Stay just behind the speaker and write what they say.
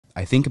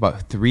I think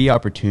about three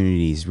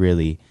opportunities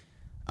really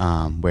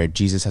where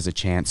Jesus has a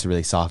chance to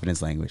really soften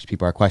his language.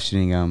 People are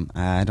questioning him.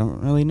 I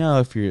don't really know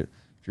if you're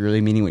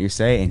really meaning what you're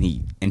saying, and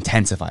he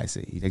intensifies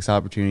it. He takes the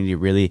opportunity to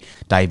really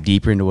dive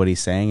deeper into what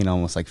he's saying and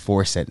almost like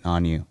force it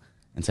on you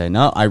and say,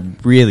 no, I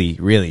really,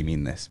 really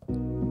mean this.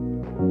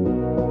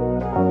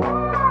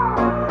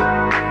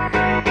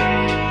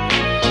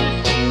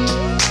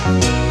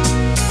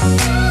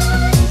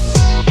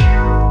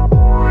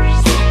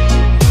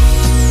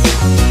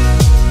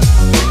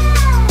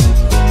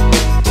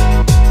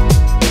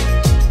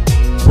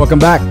 Welcome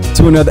back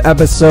to another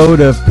episode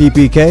of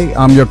PPK.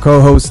 I'm your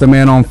co-host, the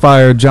man on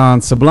fire,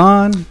 John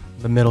Sablon.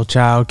 The middle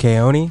child,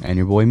 Keone. And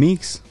your boy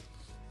Meeks.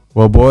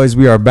 Well, boys,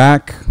 we are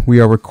back. We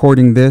are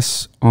recording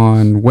this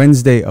on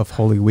Wednesday of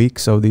Holy Week.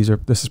 So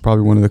this is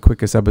probably one of the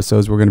quickest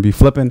episodes we're going to be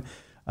flipping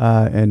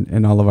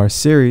in all of our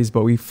series.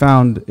 But we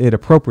found it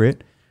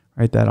appropriate,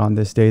 right, that on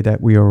this day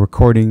that we are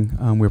recording,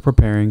 we're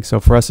preparing. So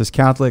for us as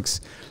Catholics,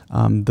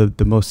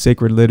 the most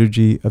sacred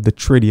liturgy of the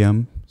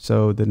Triduum.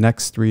 So the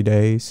next 3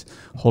 days,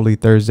 Holy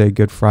Thursday,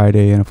 Good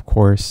Friday, and of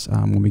course,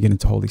 when we get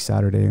into Holy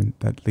Saturday, and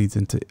that leads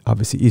into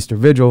obviously Easter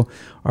Vigil,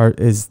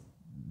 is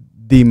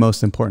the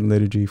most important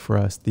liturgy for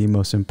us, the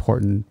most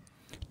important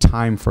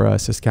time for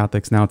us as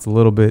Catholics. Now it's a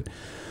little bit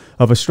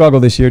of a struggle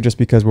this year just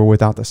because we're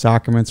without the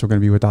sacraments. We're going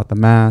to be without the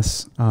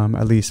Mass,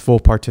 at least full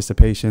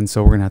participation.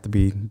 So we're going to have to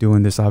be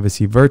doing this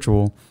obviously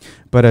virtual.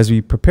 But as we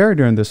prepare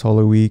during this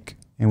Holy Week,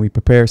 and we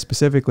prepare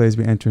specifically as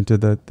we enter into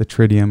the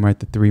Triduum, right,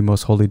 the three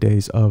most holy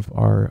days of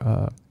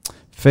our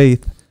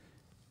faith,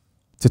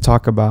 to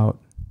talk about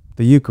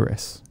the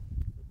Eucharist.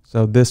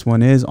 So this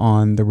one is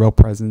on the real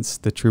presence,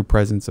 the true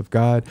presence of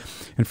God.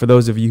 And for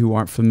those of you who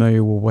aren't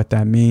familiar with what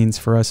that means,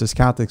 for us as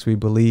Catholics, we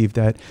believe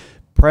that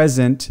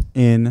present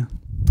in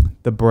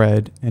the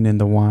bread and in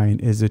the wine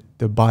is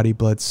the body,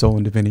 blood, soul,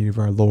 and divinity of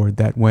our Lord.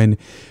 That when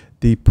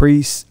the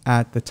priest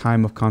at the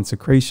time of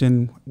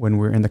consecration, when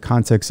we're in the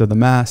context of the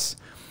Mass,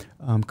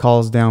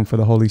 calls down for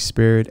the Holy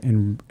Spirit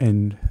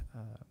and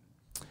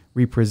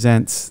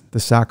represents the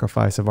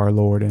sacrifice of our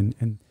Lord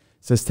and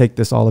says, take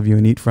this all of you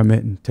and eat from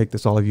it, and take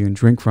this all of you and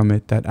drink from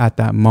it, that at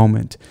that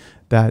moment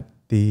that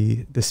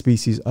the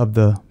species of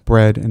the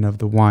bread and of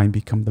the wine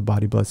become the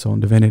body, blood, soul,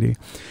 and divinity.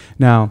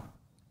 Now,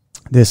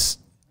 this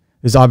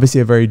is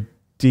obviously a very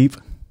deep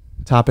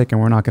topic,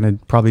 and we're not going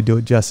to probably do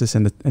it justice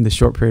in the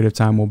short period of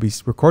time we'll be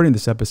recording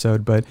this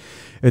episode, but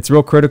it's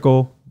real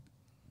critical,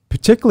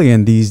 particularly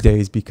in these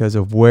days, because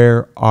of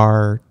where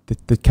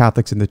the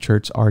Catholics in the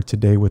church are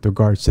today with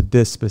regards to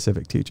this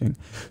specific teaching.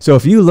 So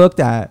if you looked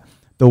at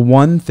the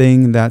one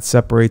thing that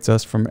separates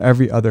us from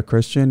every other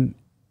Christian,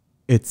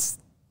 it's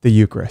the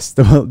Eucharist,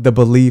 the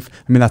belief.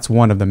 I mean, that's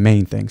one of the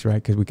main things, right?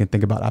 Because we can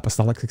think about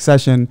apostolic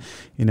succession,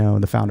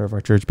 the founder of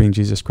our church being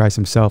Jesus Christ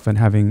himself, and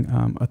having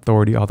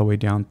authority all the way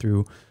down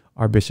through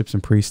our bishops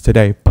and priests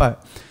today.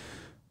 But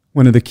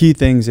one of the key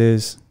things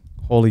is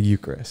Holy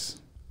Eucharist,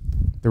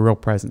 the real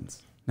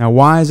presence. Now,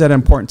 why is that an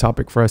important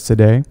topic for us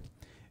today?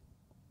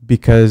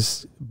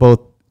 Because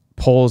both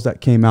polls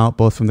that came out,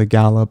 both from the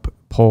Gallup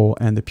poll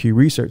and the Pew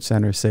Research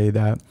Center, say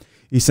that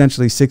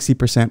essentially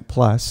 60%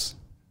 plus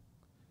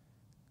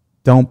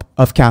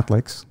of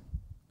Catholics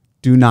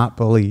do not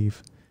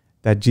believe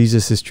that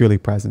Jesus is truly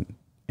present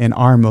in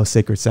our most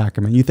sacred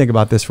sacrament. You think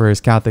about this, for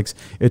as Catholics,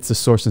 it's the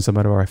source and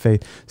summit of our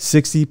faith.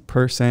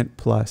 60%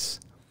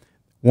 plus.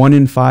 1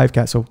 in 5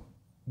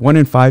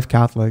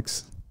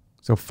 Catholics.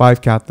 So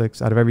 5 Catholics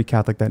out of every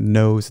Catholic that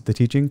knows the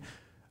teaching,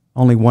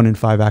 only 1 in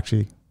 5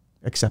 actually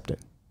accept it.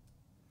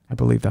 I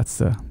believe that's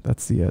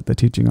the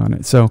teaching on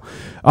it. So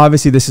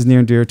obviously this is near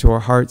and dear to our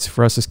hearts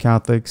for us as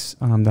Catholics.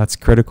 That's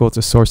critical. It's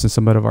a source and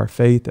summit of our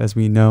faith, as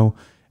we know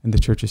in the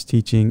church's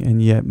teaching.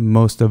 And yet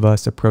most of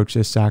us approach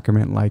this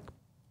sacrament like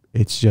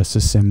it's just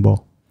a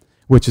symbol,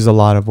 which is a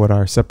lot of what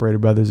our separated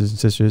brothers and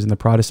sisters in the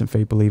Protestant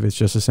faith believe. It's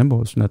just a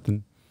symbol. It's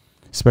nothing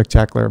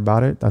spectacular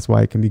about it. That's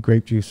why it can be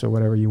grape juice or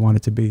whatever you want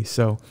it to be.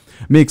 So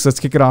Meeks, let's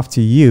kick it off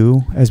to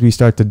you as we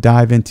start to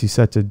dive into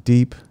such a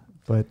deep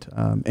but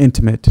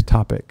intimate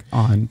topic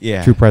on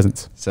true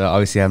presence. So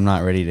obviously I'm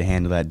not ready to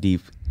handle that deep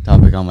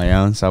topic on my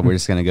own, so we're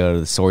just going to go to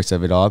the source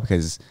of it all,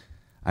 because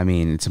I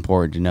mean, it's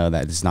important to know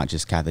that this is not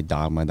just Catholic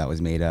dogma that was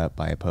made up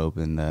by a pope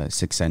in the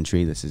 6th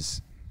century. This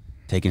is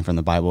taken from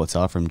the Bible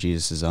itself, from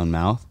Jesus' own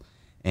mouth.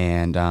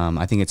 And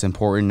I think it's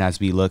important as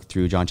we look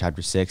through John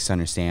chapter 6 to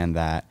understand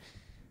that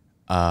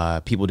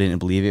people didn't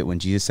believe it when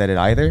Jesus said it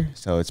either.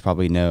 So it's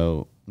probably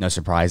no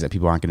surprise that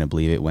people aren't going to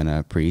believe it when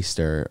a priest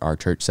or our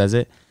church says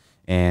it.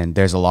 And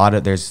there's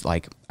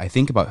I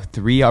think about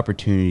 3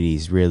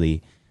 opportunities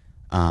really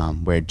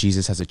where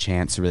Jesus has a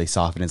chance to really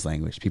soften his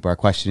language. People are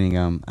questioning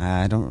him.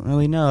 I don't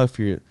really know if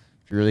you're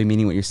really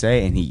meaning what you're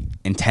saying, and he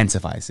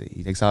intensifies it.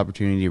 He takes the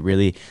opportunity to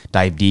really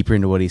dive deeper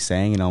into what he's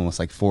saying and almost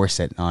like force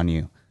it on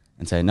you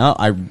and say, no,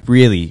 I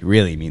really,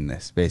 really mean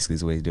this, basically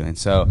is what he's doing.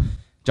 So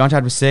John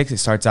chapter 6, it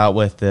starts out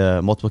with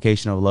the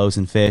multiplication of loaves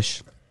and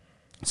fish.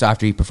 So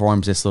after he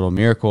performs this little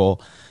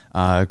miracle,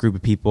 a group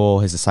of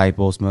people, his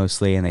disciples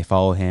mostly, and they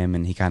follow him,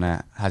 and he kind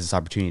of has this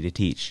opportunity to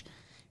teach.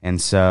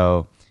 And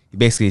so he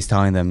basically is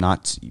telling them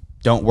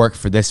don't work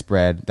for this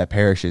bread that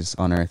perishes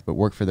on earth, but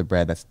work for the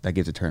bread that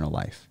gives eternal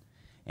life.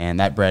 And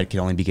that bread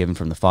can only be given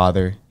from the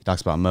Father. He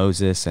talks about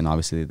Moses and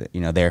obviously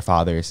their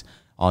fathers,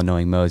 all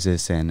knowing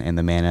Moses and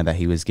the manna that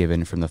he was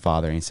given from the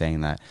Father, and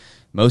saying that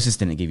Moses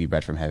didn't give you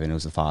bread from heaven, it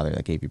was the Father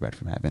that gave you bread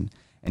from heaven.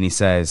 And he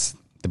says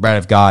the bread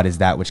of God is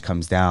that which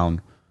comes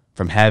down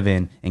from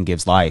heaven and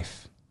gives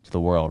life to the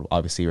world,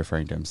 obviously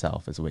referring to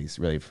himself is what he's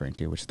really referring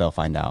to, which they'll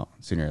find out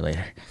sooner or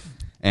later.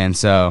 And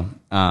so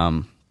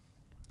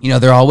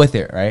they're all with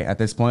it, right? At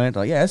this point,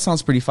 like, yeah, it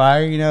sounds pretty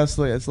fire. It's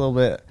a little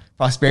bit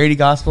prosperity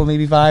gospel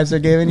maybe vibes they're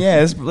giving. Yeah,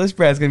 this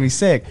bread's going to be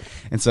sick.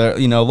 And so,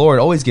 Lord,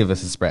 always give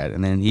us this bread.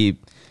 And then he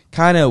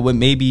kind of, what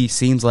maybe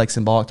seems like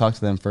symbolic talk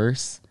to them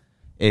first,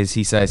 is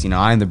he says,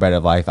 I am the bread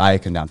of life. I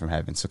come down from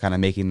heaven. So kind of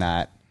making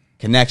that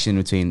connection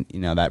between,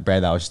 that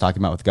bread that I was just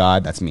talking about with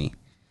God, that's me.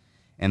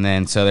 And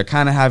then, so they're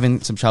kind of having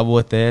some trouble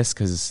with this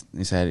because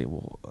they said,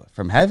 well,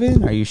 from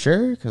heaven? Are you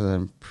sure? Because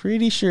I'm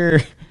pretty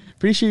sure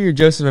you're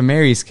Joseph and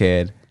Mary's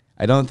kid.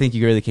 I don't think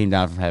you really came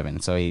down from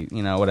heaven. So he,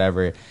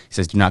 whatever. He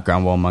says, do not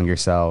grumble among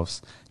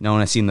yourselves. No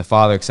one has seen the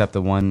Father except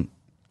the one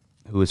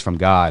who is from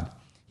God.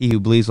 He who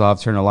believes will have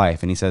eternal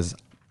life. And he says,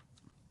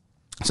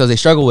 so they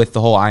struggle with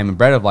the whole I am the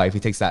bread of life. He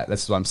takes that,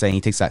 that's what I'm saying,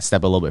 he takes that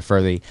step a little bit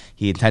further.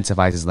 He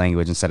intensifies his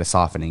language instead of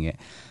softening it.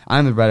 I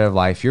am the bread of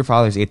life. Your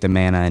fathers ate the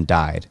manna and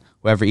died.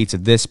 Whoever eats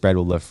of this bread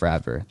will live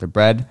forever. The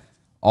bread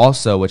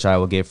also which I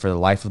will give for the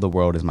life of the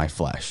world is my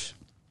flesh.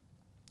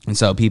 And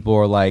so people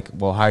are like,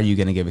 well, how are you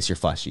going to give us your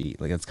flesh to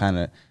eat? Like, it's kind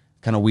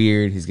of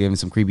weird. He's giving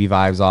some creepy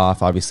vibes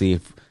off. Obviously,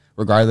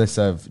 regardless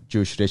of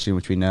Jewish tradition,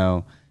 which we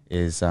know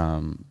is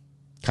kind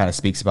of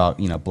speaks about,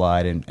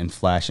 blood and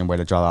flesh and where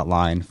to draw that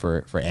line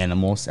for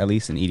animals, at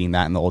least, and eating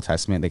that in the Old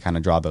Testament. They kind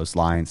of draw those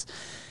lines.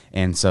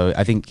 And so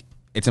I think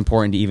it's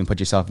important to even put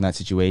yourself in that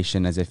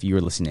situation as if you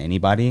were listening to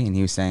anybody and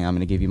he was saying, I'm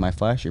going to give you my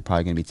flesh. You're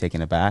probably going to be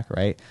taken aback,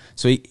 right?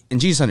 So and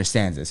Jesus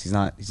understands this. He's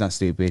not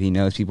stupid. He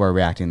knows people are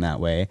reacting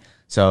that way.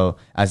 So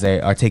as they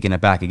are taken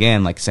aback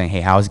again, like saying, hey,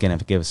 how is he going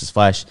to give us his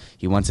flesh?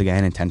 He once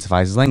again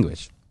intensifies his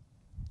language.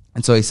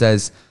 And so he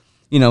says,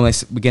 when I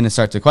begin to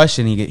start to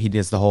question, he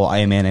does the whole I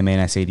am man,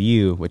 I say to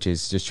you, which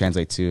is just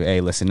translate to, hey,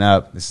 listen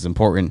up. This is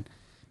important.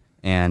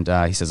 And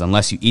he says,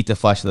 unless you eat the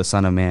flesh of the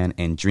Son of Man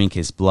and drink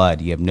his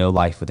blood, you have no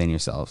life within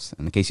yourselves.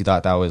 In case you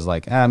thought that was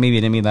like, maybe I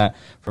didn't mean that.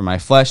 For my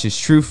flesh is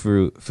true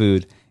food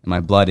and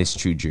my blood is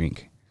true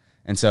drink.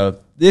 And so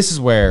this is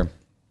where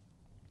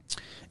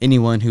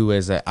anyone who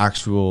is an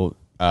actual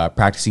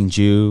practicing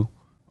Jew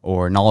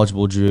or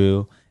knowledgeable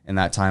Jew in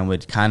that time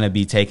would kind of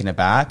be taken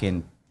aback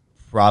and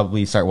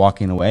probably start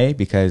walking away,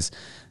 because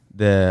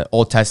the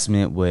Old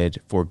Testament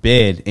would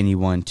forbid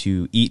anyone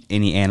to eat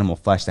any animal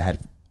flesh that had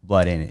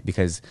blood in it,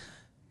 because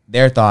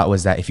their thought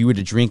was that if you were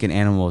to drink an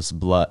animal's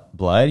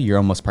blood, you're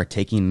almost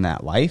partaking in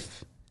that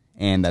life,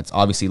 and that's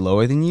obviously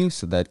lower than you,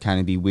 so that'd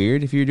kind of be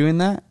weird if you're doing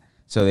that.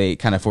 So they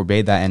kind of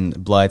forbade that,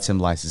 and blood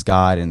symbolizes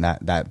God, and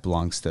that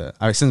belongs to,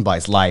 or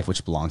symbolizes life,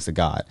 which belongs to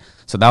God.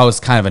 So that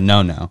was kind of a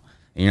no-no,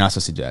 and you're not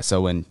supposed to do that.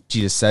 So when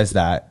Jesus says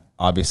that,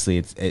 obviously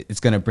it's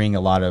going to bring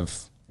a lot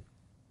of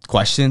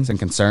questions and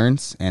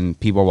concerns, and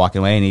people are walking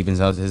away, and even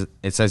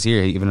it says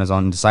here, even his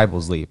own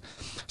disciples leave.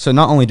 So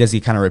not only does he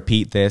kind of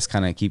repeat this,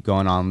 kind of keep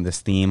going on this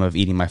theme of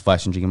eating my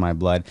flesh and drinking my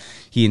blood,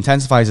 he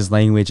intensifies his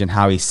language and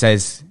how he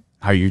says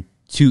how you're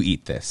to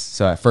eat this.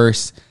 So at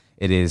first,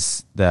 it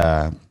is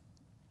the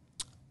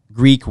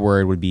Greek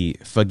word would be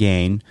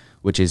phagain,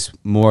 which is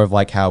more of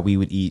like how we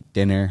would eat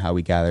dinner, how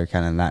we gather,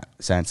 kind of in that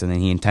sense. And then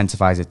he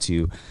intensifies it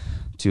to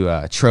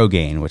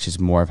trogain, which is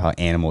more of how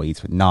animal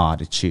eats, with gnaw,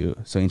 to chew.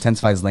 So he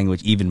intensifies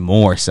language even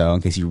more so,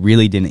 in case you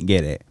really didn't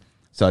get it.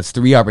 So it's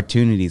 3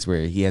 opportunities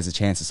where he has a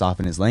chance to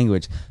soften his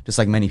language, just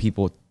like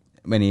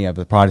many of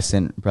the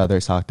Protestant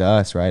brothers talk to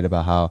us, right,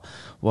 about how,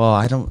 well,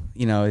 I don't,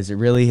 is it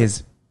really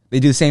his, they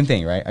do the same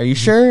thing, right? Are you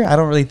sure? I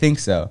don't really think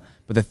so.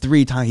 But the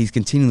 3 times he's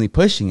continually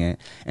pushing it,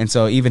 and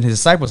so even his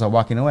disciples are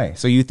walking away.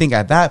 So you think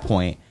at that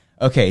point,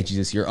 okay,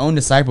 Jesus, your own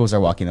disciples are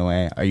walking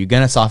away. Are you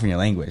going to soften your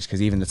language?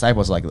 Because even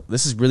disciples are like,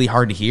 this is really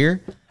hard to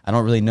hear. I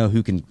don't really know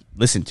who can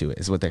listen to it,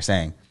 is what they're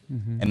saying.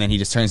 Mm-hmm. And then he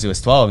just turns to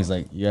his 12. He's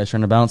like, you guys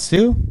trying to bounce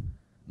too?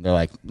 And they're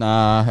like,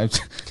 nah,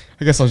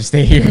 I guess I'll just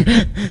stay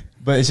here.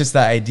 But it's just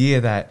that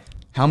idea that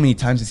how many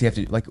times does he have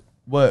to, like,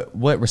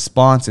 what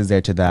response is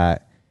there to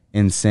that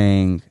in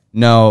saying,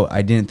 no,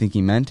 I didn't think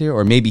he meant it,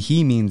 or maybe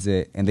he means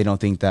it and they don't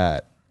think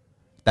that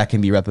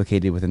can be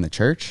replicated within the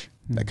church.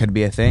 That could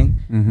be a thing.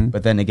 Mm-hmm.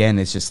 But then again,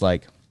 it's just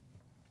like,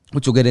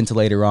 which we'll get into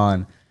later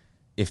on,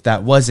 if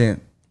that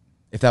wasn't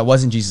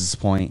Jesus'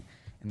 point,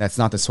 and that's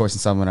not the source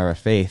and summit of our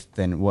faith,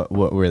 then what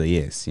really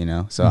is, So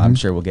mm-hmm. I'm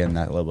sure we'll get in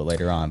that a little bit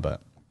later on.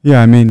 But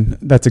yeah, I mean,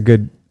 that's a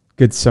good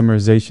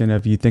summarization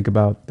of, you think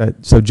about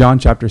that. So John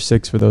chapter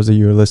 6, for those of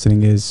you who are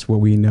listening, is what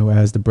we know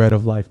as the bread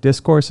of life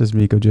discourse, as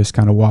Miko just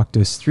kind of walked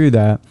us through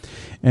that.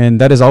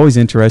 And that is always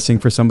interesting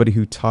for somebody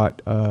who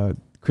taught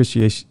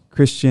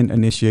Christian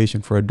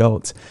initiation for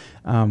adults.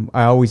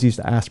 I always used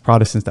to ask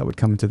Protestants that would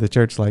come into the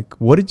church, like,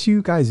 what did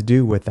you guys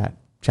do with that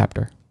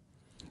chapter?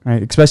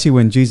 right? Especially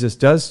when Jesus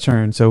does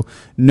turn. So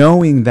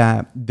knowing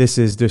that this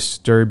is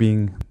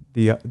disturbing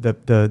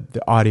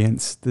the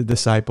audience, the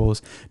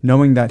disciples,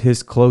 knowing that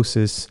his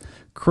closest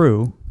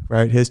crew,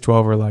 right, his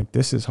 12 are like,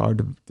 this is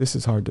hard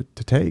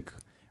to take,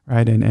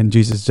 right? And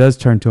Jesus does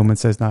turn to him and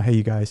says, "Now, hey,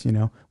 you guys,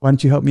 why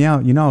don't you help me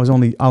out?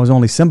 I was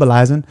only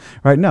symbolizing,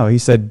 right?" No, he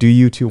said, "Do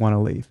you two want to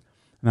leave?"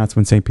 And that's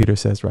when St. Peter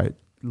says, right,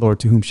 "Lord,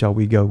 to whom shall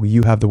we go?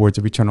 You have the words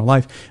of eternal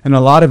life." And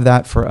a lot of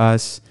that for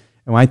us,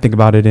 and when I think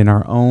about it in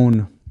our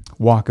own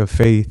walk of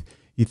faith,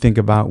 you think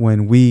about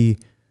when we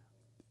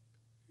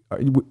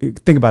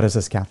think about us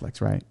as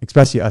Catholics, right?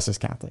 Especially us as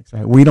Catholics,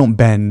 right? We don't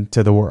bend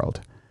to the world.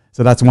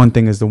 So that's one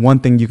thing, is the one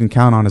thing you can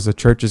count on is the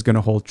church is going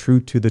to hold true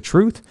to the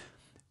truth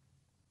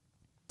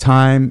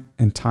time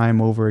and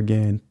time over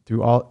again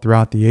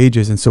throughout the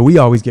ages. And so we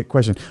always get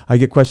questioned. I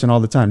get questioned all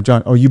the time,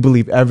 "John, you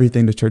believe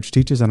everything the church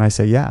teaches?" And I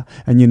say, yeah.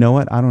 And you know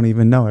what? I don't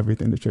even know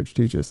everything the church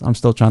teaches. I'm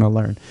still trying to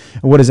learn.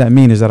 And what does that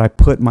mean? Is that I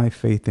put my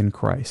faith in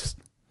Christ.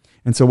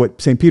 And so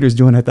what St. Peter's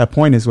doing at that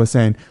point was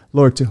saying,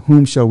 "Lord, to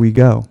whom shall we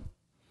go?"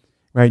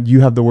 Right? You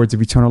have the words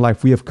of eternal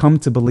life. We have come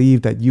to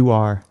believe that you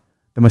are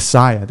the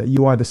Messiah, that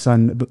you are the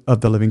Son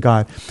of the living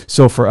God.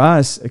 So for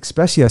us,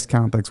 especially as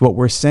Catholics, what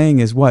we're saying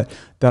is what?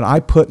 That I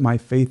put my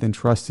faith and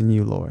trust in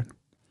you, Lord.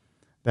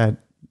 That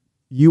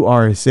you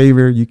are a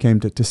Savior, you came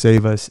to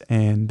save us,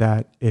 and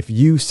that if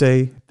you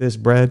say this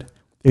bread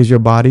is your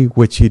body,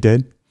 which he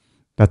did,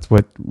 that's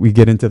what we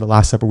get into the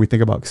Last Supper. We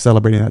think about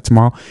celebrating that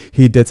tomorrow.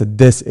 He did say,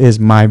 "This is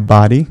my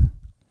body,"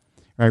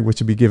 right, which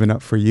will be given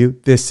up for you.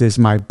 "This is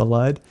my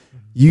blood."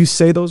 You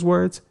say those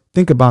words.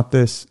 Think about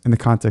this in the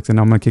context, and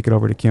I'm going to kick it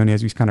over to Keone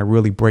as we kind of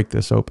really break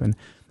this open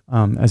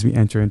as we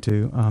enter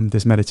into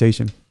this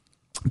meditation.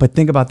 But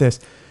think about this.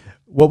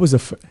 What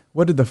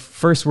did the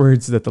first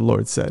words that the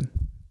Lord said,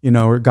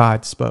 or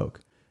God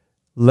spoke?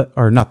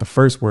 Or not the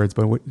first words,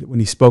 but when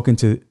he spoke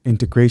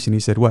into creation,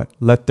 he said what?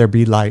 "Let there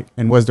be light."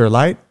 And was there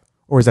light?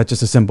 Or is that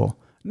just a symbol?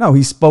 No,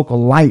 he spoke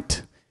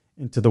light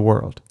into the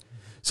world.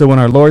 So when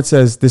our Lord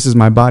says, "This is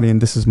my body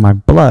and this is my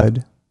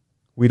blood,"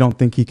 we don't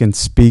think he can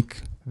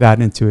speak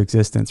that into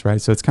existence,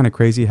 right? So it's kind of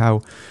crazy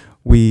how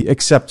we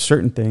accept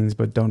certain things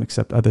but don't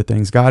accept other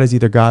things. God is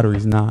either God or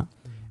he's not,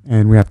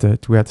 and we have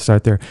to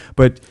start there.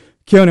 But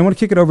Keone, I want to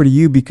kick it over to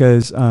you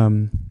because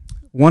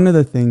one of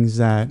the things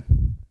that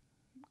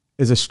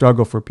is a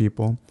struggle for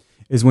people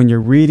is when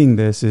you're reading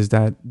this is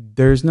that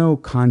there's no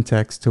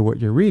context to what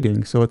you're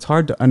reading, so it's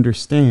hard to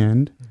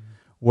understand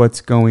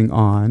what's going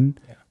on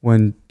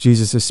when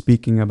Jesus is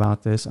speaking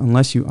about this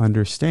unless you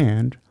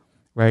understand,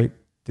 right,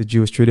 the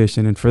Jewish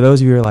tradition. And for those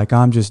of you who are like,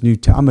 I'm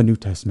a New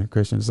Testament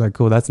Christian, it's like,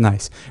 cool, that's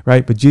nice,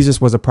 right? But Jesus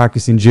was a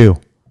practicing Jew,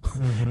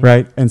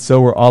 right? And so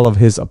were all of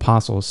his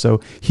apostles. So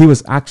he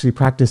was actually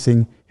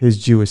practicing his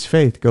Jewish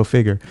faith, go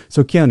figure.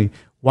 So Keone,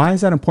 why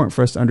is that important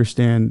for us to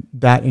understand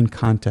that in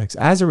context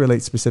as it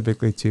relates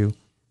specifically to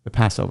the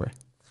Passover?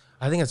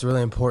 I think it's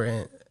really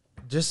important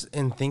just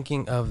in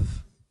thinking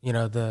of,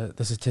 the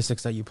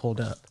statistics that you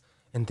pulled up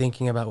and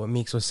thinking about what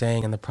Meeks was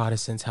saying and the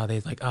Protestants, how they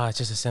like, it's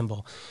just a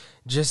symbol.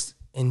 Just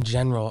in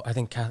general, I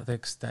think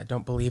Catholics that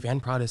don't believe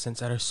and Protestants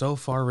that are so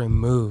far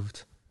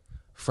removed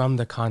from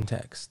the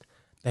context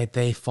that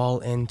they fall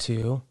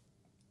into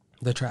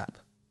the trap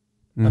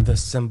of the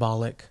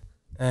symbolic.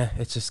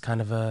 It's just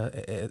kind of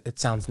it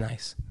sounds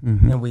nice.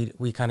 And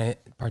we kind of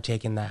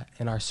partake in that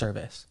in our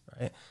service,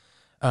 right?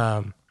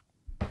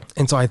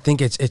 And so I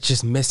think it's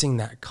just missing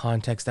that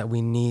context that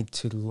we need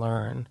to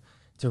learn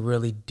to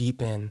really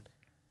deepen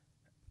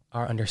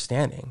our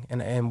understanding.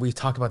 And we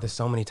talk about this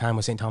so many times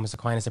with St. Thomas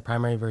Aquinas, the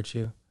primary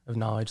virtue of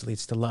knowledge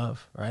leads to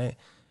love, right?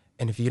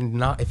 And if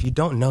you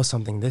don't know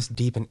something this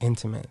deep and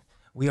intimate,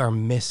 we are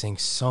missing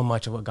so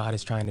much of what God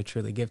is trying to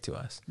truly give to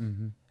us.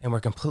 And we're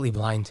completely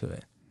blind to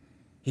it.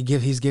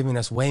 He's giving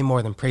us way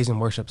more than praise and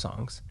worship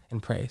songs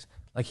and praise.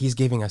 Like he's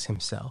giving us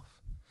himself.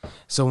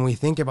 So when we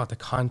think about the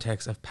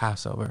context of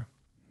Passover,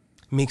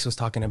 Meeks was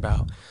talking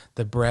about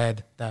the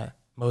bread that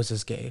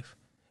Moses gave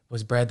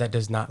was bread that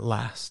does not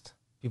last.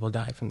 People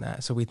died from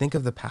that. So we think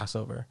of the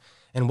Passover.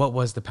 And what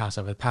was the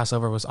Passover? The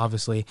Passover was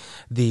obviously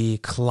the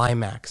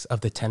climax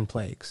of the 10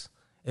 plagues.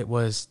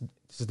 This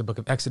is the book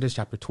of Exodus,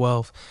 chapter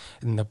 12.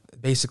 And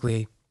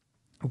basically,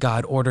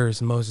 God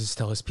orders Moses to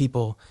tell his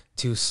people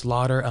to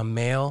slaughter a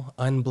male,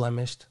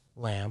 unblemished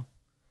lamb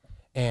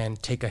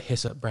and take a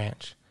hyssop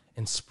branch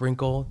and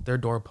sprinkle their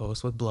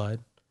doorposts with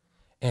blood.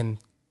 And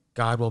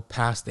God will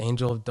pass the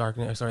angel of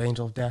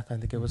death, I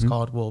think it was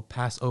called, will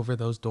pass over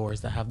those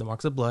doors that have the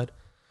marks of blood.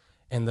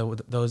 And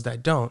those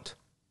that don't,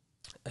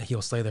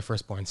 he'll slay their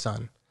firstborn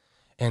son.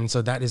 And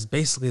so that is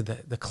basically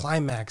the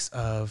climax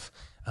of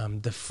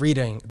the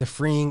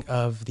freeing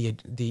of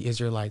the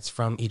Israelites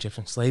from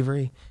Egyptian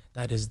slavery.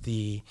 That is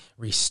the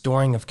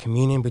restoring of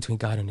communion between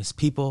God and his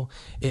people.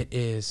 It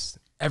is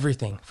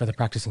everything for the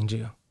practicing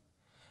Jew.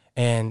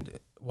 And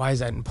why is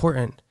that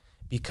important?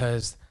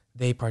 Because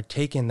they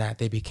partake in that,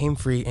 they became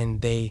free,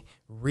 and they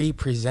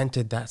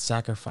represented that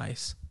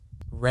sacrifice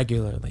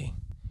regularly.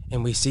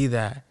 And we see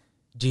that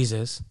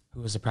Jesus,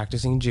 who was a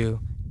practicing Jew,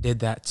 did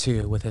that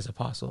too with his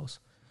apostles.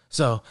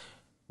 So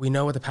we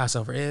know what the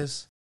Passover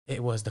is.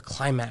 It was the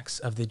climax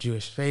of the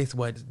Jewish faith.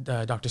 What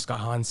Dr.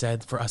 Scott Hahn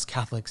said, for us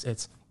Catholics,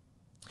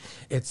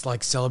 it's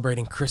like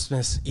celebrating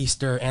Christmas,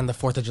 Easter, and the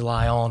 4th of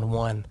July all in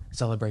one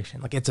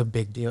celebration. Like, it's a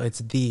big deal. It's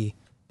the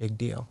big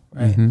deal,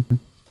 right? Mm-hmm.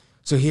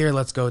 So here,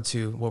 let's go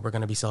to what we're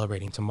going to be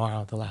celebrating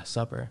tomorrow, the Last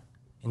Supper.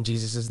 And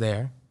Jesus is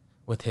there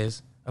with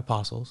his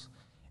apostles,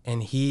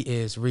 and he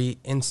is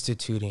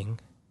reinstituting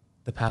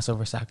the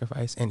Passover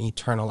sacrifice and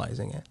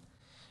eternalizing it.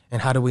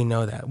 And how do we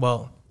know that?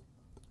 Well,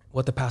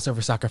 what the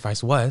Passover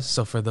sacrifice was,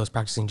 so for those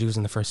practicing Jews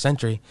in the first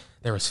century,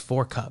 there was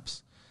 4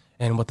 cups.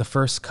 And what the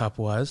first cup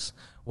was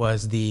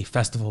the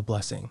festival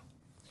blessing.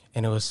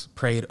 And it was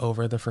prayed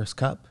over the first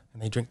cup,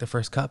 and they drink the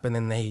first cup, and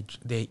then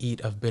they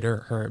eat of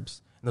bitter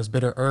herbs. And those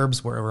bitter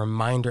herbs were a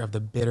reminder of the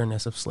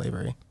bitterness of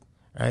slavery,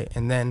 right?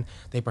 And then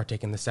they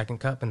partake in the second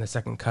cup, and the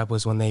second cup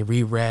was when they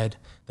reread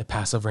the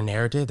Passover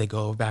narrative. They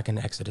go back in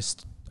Exodus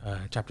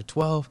chapter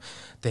 12.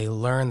 They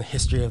learn the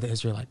history of the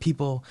Israelite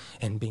people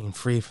and being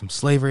free from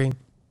slavery.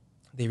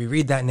 They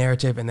reread that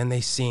narrative, and then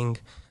they sing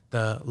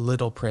the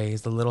little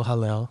praise, the little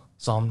Hallel,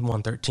 Psalm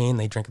 113.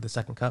 They drink the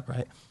second cup,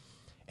 right?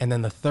 And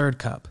then the third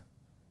cup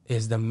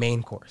is the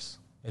main course.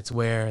 It's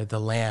where the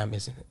lamb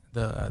is,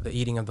 the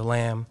eating of the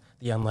lamb,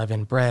 the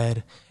unleavened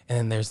bread, and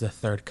then there's the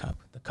third cup,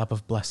 the cup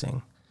of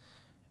blessing.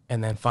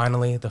 And then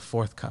finally, the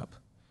fourth cup.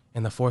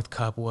 And the fourth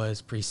cup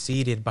was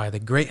preceded by the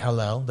great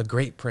Hallel, the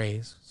great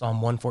praise,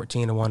 Psalm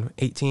 114 and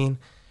 118.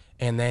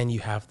 And then you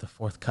have the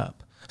fourth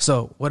cup.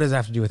 So what does that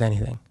have to do with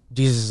anything?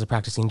 Jesus is a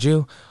practicing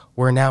Jew.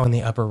 We're now in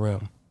the upper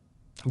room,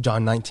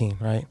 John 19,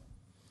 right?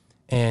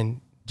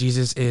 And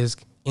Jesus is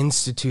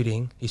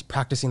he's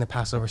practicing the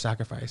Passover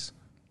sacrifice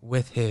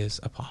with his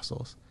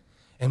apostles.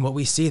 And what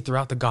we see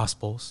throughout the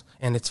Gospels,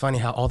 and it's funny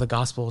how all the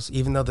Gospels,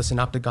 even though the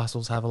Synoptic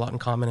Gospels have a lot in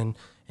common,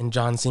 and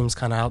John seems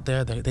kind of out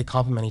there, they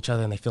complement each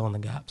other and they fill in the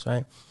gaps,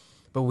 right?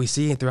 But what we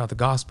see throughout the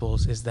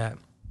Gospels is that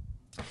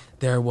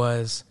there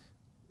was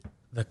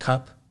the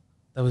cup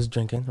that was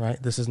drinking,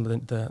 right? This is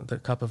the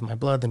cup of my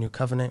blood, the new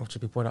covenant, which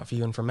will be poured out for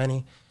you and for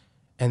many.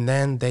 And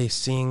then they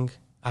sing,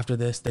 after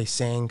this, they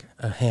sang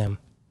a hymn.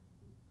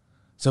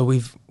 So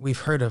we've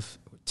heard of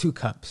 2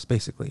 cups,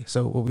 basically.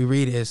 So what we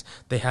read is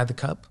they had the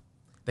cup,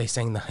 they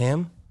sang the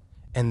hymn,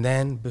 and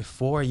then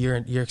before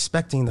you're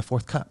expecting the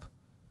fourth cup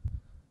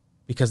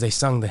because they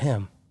sung the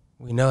hymn.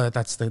 We know that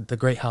that's the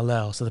great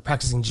Hallel. So the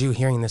practicing Jew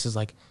hearing this is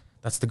like,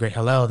 that's the great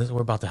Hallel.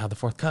 We're about to have the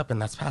fourth cup,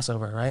 and that's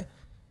Passover, right?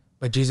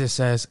 But Jesus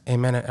says,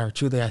 amen, or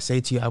truly I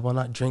say to you, I will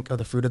not drink of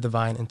the fruit of the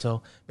vine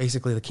until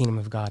basically the kingdom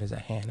of God is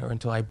at hand, or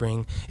until I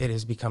bring it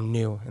has become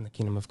new in the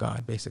kingdom of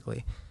God,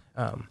 basically.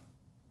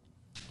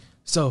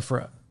 So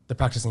for the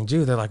practicing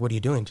Jew, they're like, what are you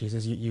doing,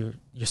 Jesus? You're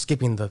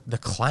skipping the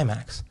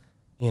climax,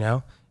 you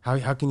know?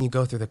 How can you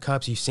go through the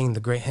cups, you sing the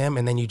great hymn,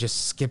 and then you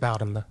just skip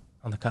out on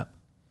the cup?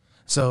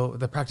 So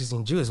the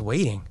practicing Jew is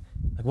waiting.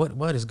 Like,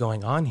 what is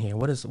going on here?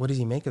 What does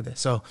he make of this?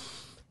 So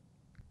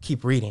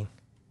keep reading.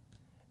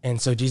 And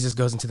so Jesus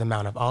goes into the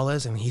Mount of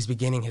Olives, and he's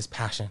beginning his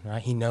passion,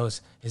 right? He knows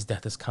his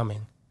death is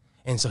coming.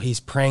 And so he's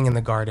praying in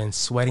the garden,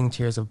 sweating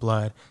tears of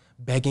blood,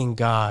 begging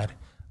God,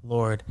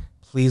 Lord,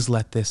 please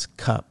let this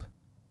cup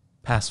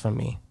pass from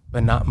me,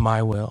 but not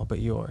my will, but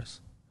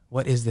yours.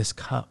 What is this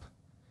cup?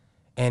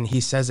 And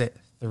he says it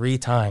 3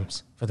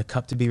 times, for the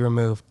cup to be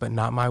removed, but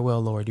not my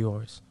will, Lord,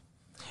 yours.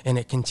 And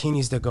it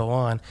continues to go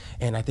on.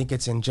 And I think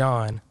it's in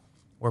John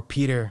where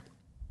Peter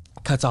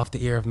cuts off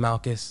the ear of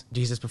Malchus.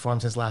 Jesus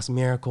performs his last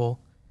miracle.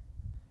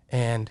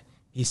 And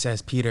he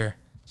says, Peter,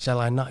 shall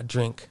I not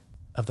drink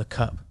of the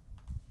cup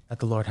that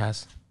the Lord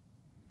has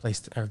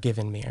placed or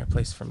given me or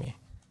placed for me?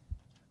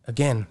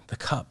 Again, the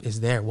cup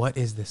is there. What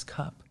is this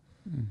cup?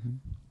 Mm-hmm.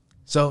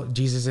 So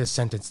Jesus is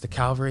sentenced to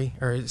Calvary,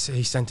 or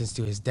he's sentenced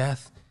to his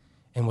death.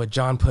 And what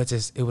John puts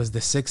is it was the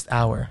 6th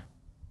hour,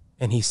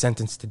 and he's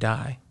sentenced to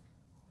die.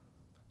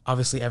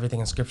 Obviously, everything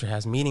in Scripture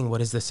has meaning.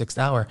 What is the 6th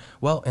hour?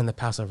 Well, in the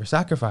Passover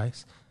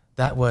sacrifice,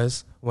 that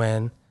was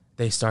when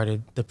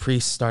the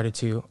priests started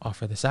to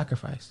offer the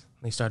sacrifice.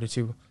 They started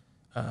to,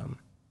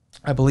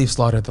 I believe,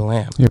 slaughter the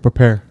lamb. Yeah,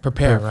 prepare,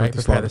 right?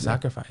 Prepare the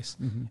sacrifice.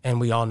 Mm-hmm. And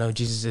we all know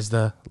Jesus is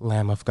the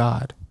Lamb of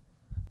God.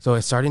 So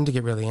it's starting to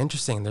get really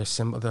interesting. There's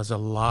a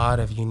lot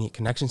of unique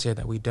connections here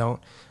that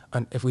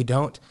if we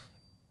don't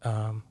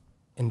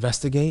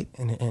investigate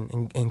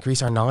and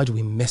increase our knowledge,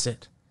 we miss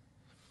it.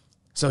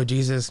 So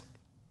Jesus,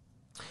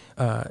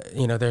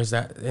 there's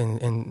that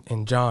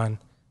in John,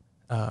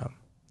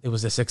 it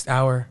was the 6th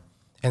hour,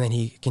 and then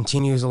he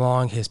continues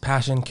along his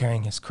passion,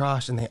 carrying his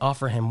cross, and they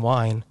offer him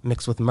wine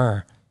mixed with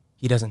myrrh.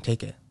 He doesn't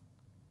take it.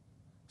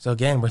 So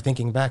again, we're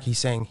thinking back, he's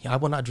saying, I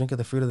will not drink of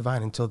the fruit of the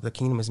vine until the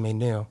kingdom is made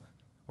new.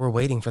 We're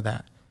waiting for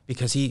that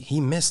because he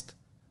missed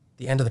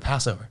the end of the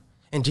Passover.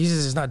 And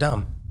Jesus is not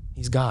dumb.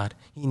 He's God.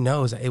 He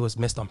knows that it was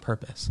missed on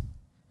purpose.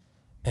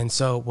 And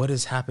so what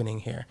is happening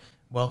here?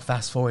 Well,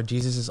 fast forward,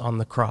 Jesus is on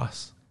the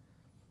cross.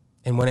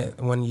 And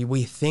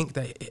we think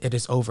that it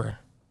is over,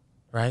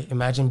 right?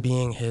 Imagine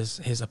being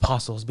his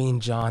apostles,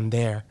 being John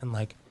there, and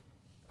like,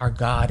 our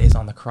God is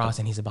on the cross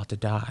and he's about to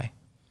die.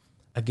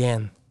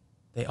 Again,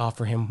 they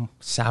offer him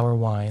sour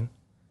wine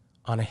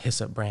on a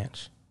hyssop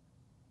branch.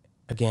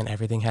 Again,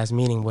 everything has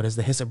meaning. What is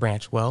the hyssop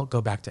branch? Well,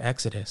 go back to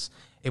Exodus.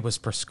 It was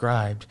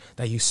prescribed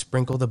that you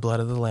sprinkle the blood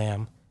of the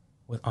lamb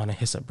on a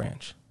hyssop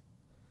branch.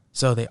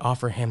 So they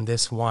offer him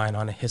this wine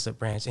on a hyssop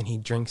branch, and he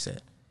drinks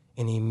it.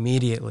 And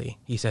immediately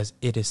he says,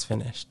 it is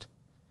finished.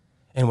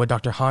 And what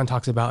Dr. Hahn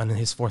talks about in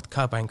his fourth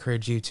cup, I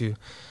encourage you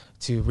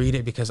to read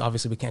it, because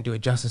obviously we can't do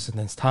it justice in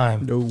this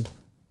time. No.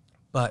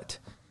 But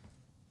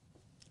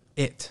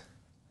it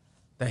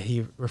that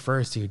he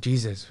refers to,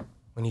 Jesus,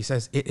 when he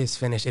says it is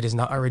finished, it is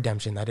not our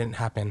redemption. That didn't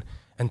happen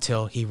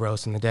until he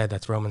rose from the dead.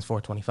 That's Romans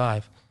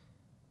 4:25.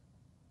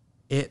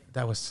 It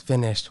that was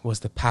finished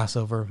was the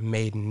Passover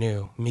made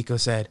new. Miko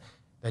said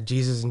that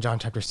Jesus in John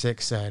chapter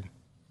 6 said,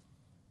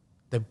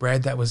 the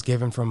bread that was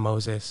given from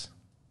Moses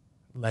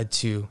led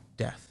to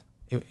death.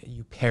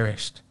 You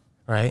perished,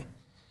 right?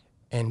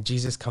 And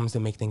Jesus comes to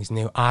make things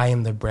new. I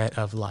am the bread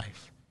of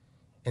life.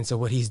 And so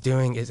what he's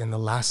doing is in the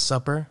Last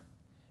Supper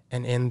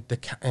and in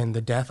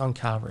the death on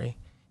Calvary,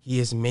 he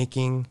is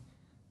making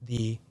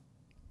the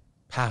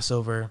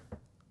Passover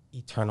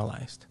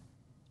eternalized.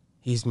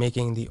 He's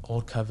making the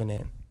old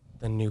covenant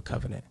the new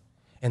covenant.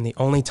 And the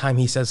only time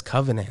he says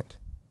covenant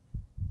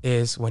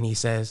is when he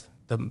says,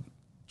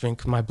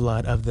 drink my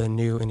blood of the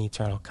new and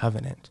eternal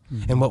covenant.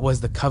 Mm-hmm. And what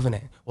was the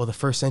covenant? Well, the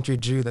first century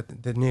Jew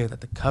that knew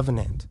that the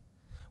covenant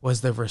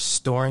was the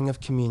restoring of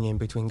communion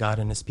between God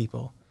and his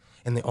people.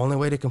 And the only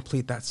way to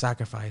complete that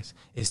sacrifice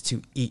is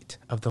to eat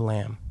of the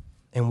lamb.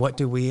 And what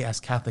do we as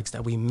Catholics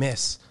that we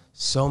miss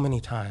so many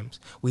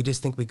times? We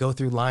just think we go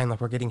through line like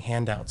we're getting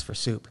handouts for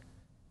soup.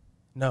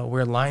 No,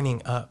 we're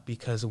lining up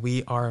because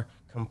we are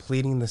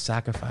completing the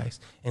sacrifice,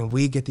 and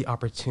we get the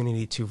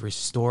opportunity to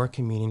restore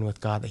communion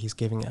with God that he's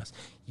giving us.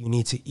 You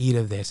need to eat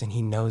of this, and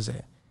he knows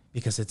it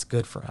because it's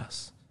good for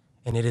us.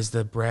 And it is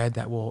the bread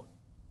that will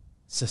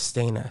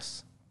sustain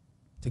us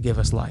to give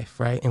us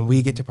life, right? And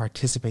we get to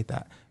participate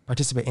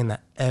in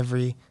that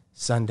every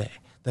Sunday.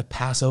 The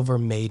Passover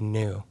made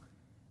new.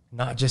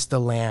 Not just the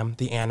lamb,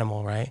 the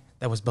animal, right,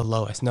 that was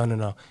below us.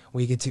 No.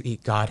 We get to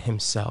eat God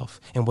himself.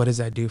 And what does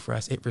that do for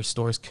us? It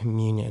restores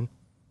communion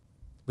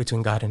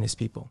between God and his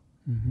people.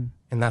 Mm-hmm.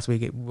 And that's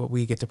what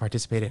we get to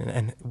participate in,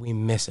 and we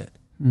miss it.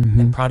 Mm-hmm.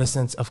 And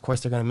Protestants, of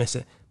course, they're going to miss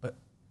it, but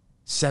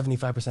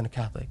 75% of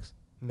Catholics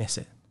miss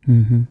it.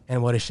 Mm-hmm.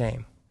 And what a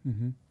shame.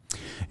 Mm-hmm.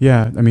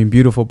 Yeah, I mean,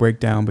 beautiful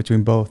breakdown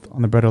between both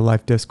on the Bread of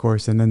Life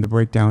discourse and then the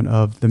breakdown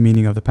of the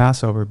meaning of the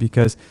Passover,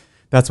 because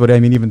that's what I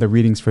mean. Even the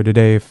readings for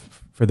today,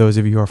 for those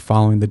of you who are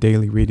following the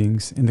daily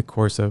readings in the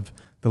course of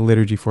the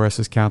liturgy for us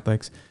as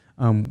Catholics,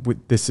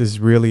 this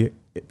is really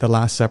the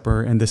Last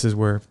Supper, and this is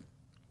where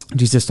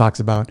Jesus talks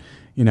about,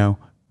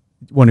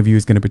 one of you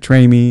is going to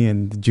betray me,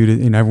 and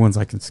Judas, and everyone's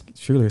like,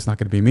 surely it's not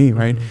going to be me,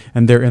 right? Mm-hmm.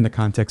 And they're in the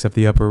context of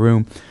the upper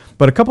room.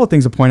 But a couple of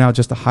things to point out,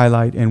 just to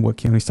highlight, and what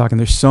Keanu's talking,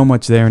 there's so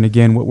much there. And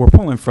again, what we're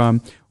pulling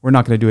from, we're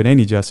not going to do it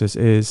any justice,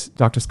 is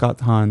Dr.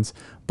 Scott Hahn's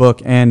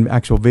book and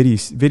actual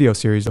video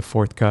series, The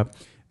Fourth Cup.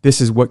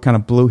 This is what kind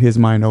of blew his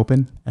mind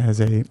open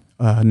as a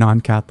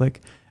non-Catholic,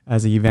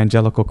 as an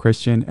evangelical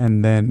Christian,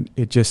 and then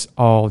it just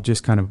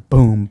kind of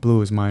boom,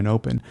 blew his mind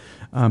open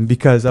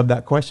because of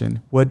that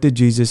question. What did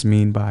Jesus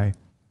mean by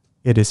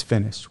it is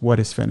finished? What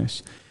is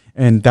finished?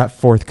 And that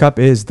fourth cup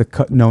is the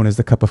cup known as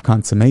the cup of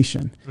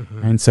consummation.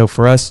 Mm-hmm. And so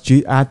for us,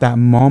 at that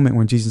moment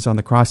when Jesus is on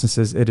the cross and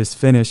says it is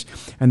finished,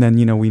 and then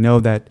we know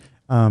that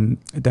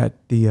that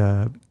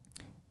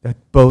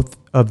both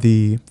of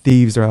the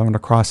thieves are on the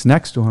cross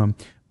next to him.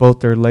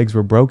 Both their legs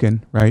were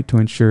broken, right, to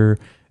ensure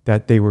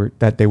that they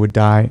would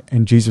die,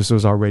 and Jesus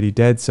was already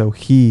dead, so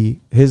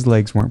his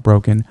legs weren't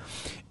broken,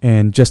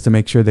 and just to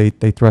make sure they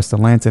thrust the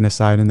lance in his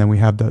side, and then we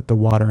have the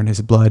water and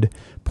his blood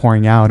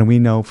pouring out, and we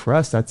know for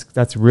us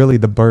that's really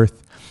the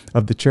birth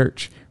of the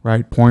church,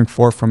 right, pouring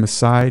forth from his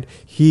side.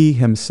 He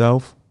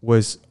himself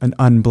was an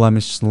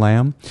unblemished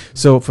lamb.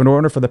 So in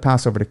order for the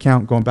Passover to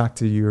count, going back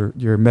to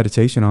your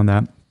meditation on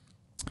that,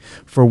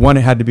 for one,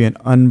 it had to be an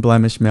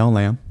unblemished male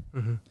lamb.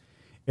 Mm-hmm.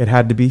 It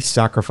had to be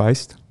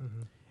sacrificed,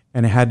 mm-hmm.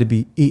 and it had to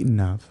be eaten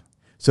of.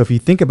 So if you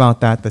think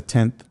about that, the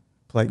 10th,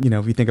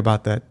 if you think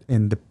about that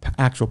in the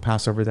actual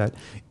Passover that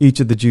each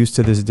of the Jews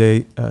to this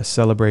day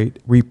celebrate,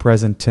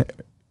 represent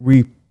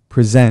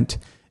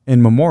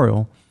in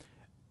memorial,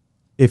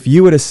 if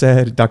you would have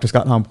said, Dr.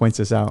 Scott Hahn points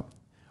this out,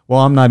 well,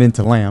 I'm not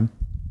into lamb,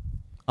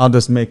 I'll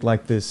just make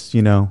like this,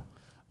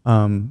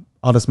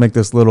 I'll just make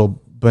this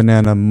little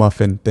banana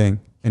muffin thing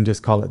and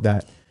just call it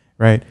that,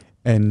 right?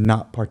 And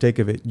not partake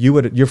of it,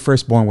 your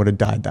firstborn would have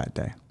died that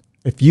day.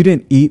 If you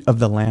didn't eat of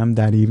the lamb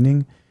that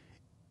evening,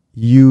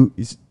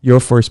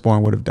 your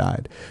firstborn would have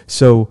died.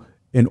 So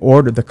in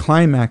order, the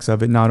climax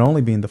of it not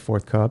only being the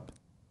fourth cup,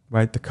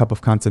 right, the cup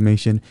of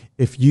consummation,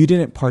 if you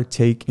didn't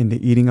partake in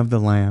the eating of the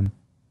lamb,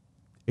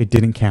 it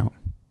didn't count.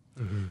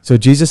 Mm-hmm. So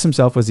Jesus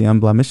himself was the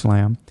unblemished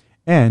lamb,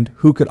 and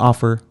who could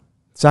offer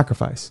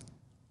sacrifice?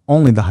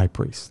 Only the high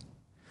priest.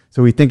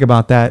 So we think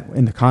about that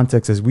in the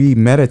context as we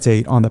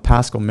meditate on the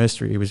Paschal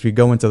mystery, as we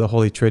go into the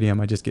Holy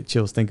Triduum. I just get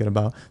chills thinking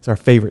about it's our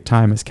favorite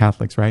time as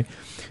Catholics, right?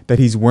 That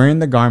he's wearing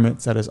the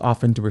garments that is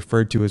often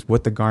referred to as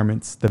what the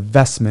garments, the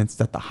vestments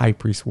that the high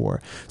priest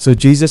wore. So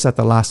Jesus at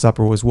the Last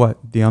Supper was what?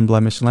 The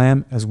unblemished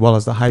lamb, as well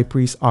as the high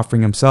priest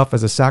offering himself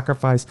as a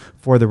sacrifice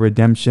for the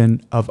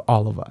redemption of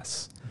all of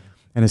us.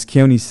 And as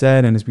Keone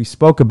said, and as we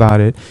spoke about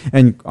it,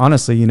 and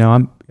honestly, you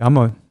know,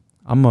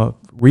 I'm a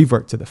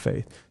revert to the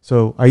faith.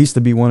 So I used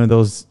to be one of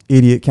those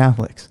idiot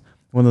Catholics,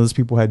 one of those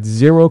people who had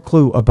zero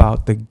clue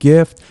about the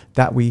gift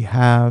that we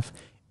have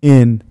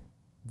in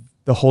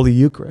the Holy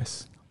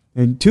Eucharist.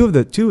 And two of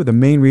the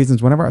main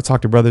reasons, whenever I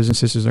talk to brothers and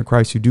sisters in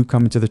Christ who do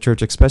come into the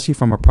church, especially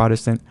from a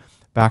Protestant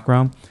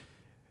background,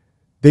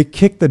 they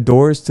kick the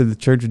doors to the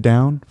church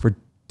down for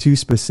two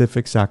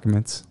specific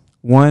sacraments.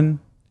 One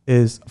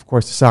is, of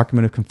course, the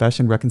sacrament of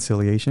confession,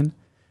 reconciliation.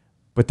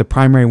 But the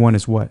primary one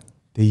is what?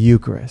 The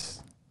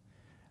Eucharist.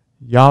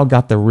 Y'all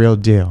got the real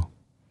deal,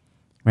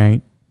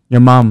 right? Your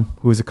mom,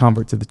 who was a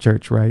convert to the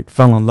church, right,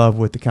 fell in love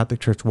with the Catholic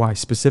Church. Why?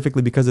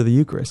 Specifically because of the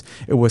Eucharist.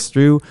 It was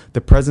through the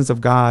presence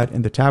of God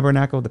in the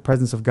tabernacle, the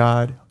presence of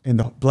God in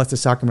the blessed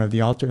sacrament of the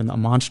altar, and the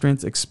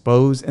monstrance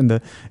exposed in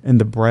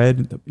the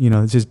bread, you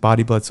know, it's just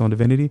body, blood, soul, and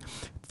divinity,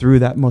 through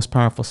that most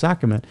powerful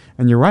sacrament.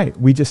 And you're right.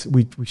 We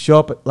show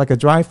up like a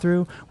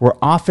drive-through. We're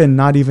often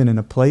not even in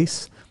a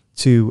place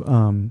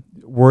to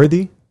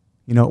worthy.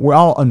 You know, we're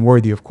all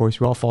unworthy, of course.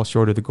 We all fall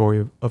short of the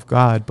glory of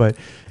God. But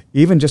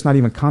even just not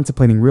even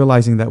contemplating,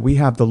 realizing that we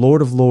have the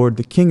Lord of Lords,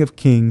 the King of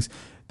Kings,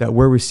 that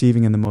we're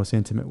receiving in the most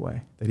intimate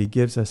way, that he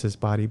gives us his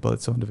body,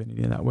 blood, soul, and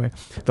divinity in that way.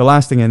 The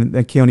last thing, and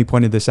Keone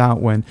pointed this out,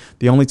 when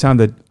the only time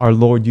that our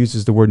Lord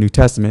uses the word New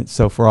Testament,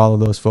 so for all of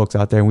those folks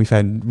out there, and we've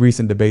had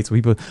recent debates,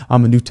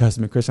 I'm a New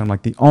Testament Christian. I'm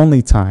like, the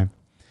only time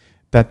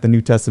that the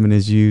New Testament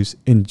is used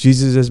in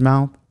Jesus'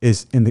 mouth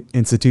is in the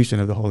institution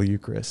of the Holy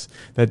Eucharist,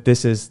 that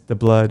this is the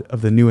blood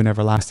of the new and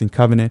everlasting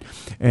covenant.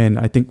 And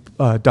I think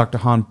Dr.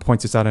 Hahn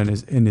points this out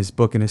in his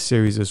book, in his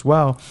series as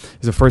well,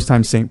 is the first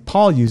time St.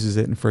 Paul uses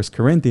it in 1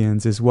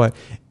 Corinthians is what?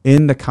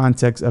 In the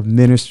context of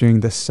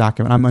ministering the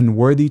sacrament. I'm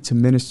unworthy to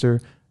minister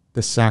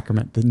the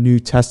sacrament, the New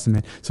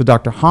Testament. So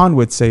Dr. Hahn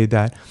would say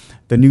that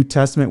the New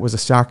Testament was a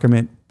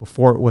sacrament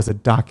before it was a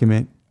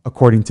document,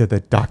 according to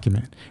the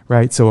document,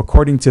 right? So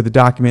according to the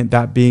document,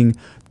 that being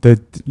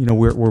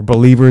we're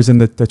believers in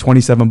the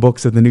 27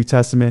 books of the New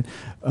Testament.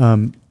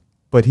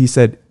 But he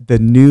said the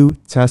New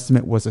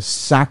Testament was a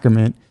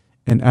sacrament,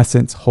 in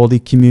essence, Holy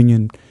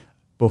Communion,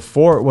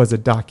 before it was a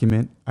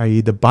document,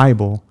 i.e. the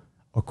Bible,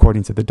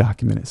 according to the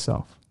document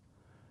itself.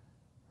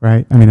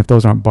 Right? I mean, if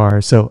those aren't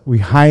bars. So we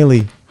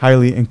highly,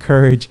 highly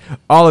encourage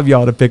all of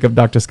y'all to pick up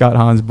Dr. Scott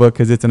Hahn's book,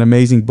 because it's an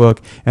amazing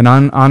book. And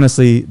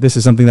honestly, this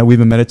is something that we've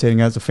been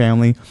meditating as a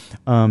family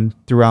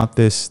throughout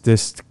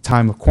this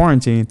time of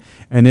quarantine.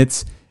 And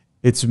it's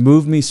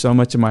moved me so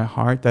much in my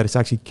heart that it's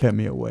actually kept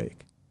me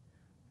awake.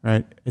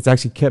 Right? It's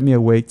actually kept me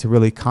awake to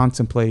really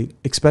contemplate,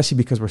 especially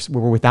because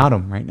we're without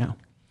him right now.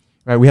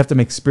 Right? We have to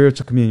make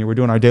spiritual communion. We're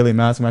doing our daily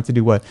mass, and we have to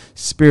do what?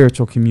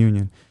 Spiritual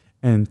communion.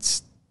 And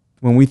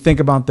when we think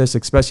about this,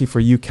 especially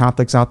for you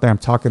Catholics out there, I'm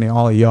talking to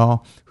all of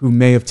y'all who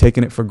may have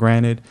taken it for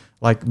granted,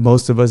 like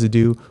most of us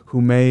do,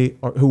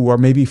 who are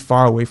maybe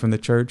far away from the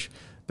church.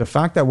 The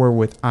fact that we're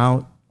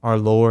without our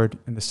Lord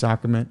in the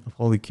sacrament of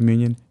Holy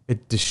Communion,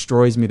 it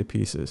destroys me to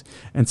pieces.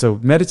 And so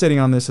meditating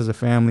on this as a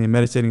family and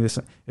meditating this,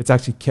 it's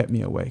actually kept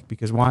me awake,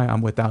 because why?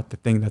 I'm without the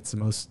thing that's the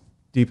most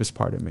deepest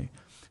part of me.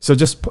 So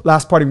just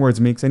last parting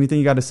words, Meeks, anything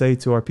you got to say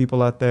to our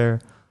people out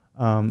there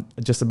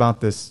just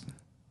about this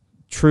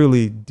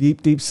truly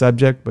deep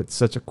subject, but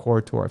such a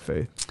core to our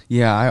faith?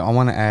 Yeah, I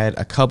want to add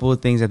a couple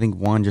of things. I think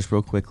one, just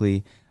real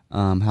quickly,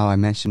 how I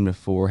mentioned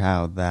before,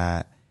 how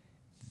that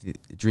the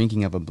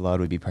drinking of a blood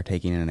would be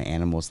partaking in an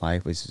animal's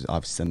life, which is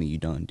obviously something you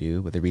don't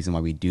do. But the reason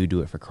why we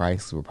do it for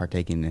Christ is we're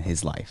partaking in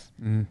his life.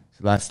 Mm-hmm.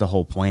 So that's the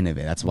whole point of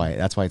it. That's why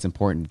it's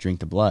important to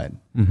drink the blood.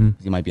 Mm-hmm.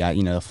 You might be,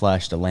 the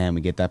flesh, the lamb,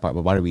 we get that part,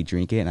 but why do we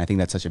drink it? And I think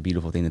that's such a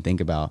beautiful thing to think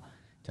about,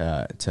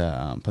 to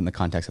put in the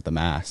context of the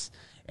Mass.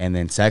 And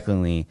then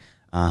secondly,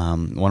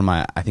 one of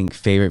my, I think,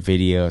 favorite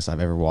videos I've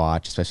ever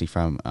watched, especially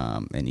from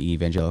an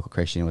evangelical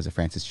Christian, was a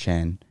Francis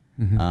Chen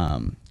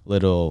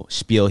little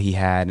spiel he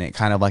had, and it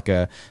kind of like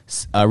a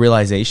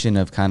realization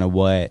of kind of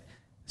what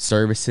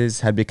services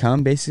had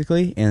become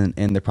basically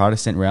in the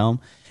Protestant realm.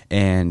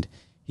 And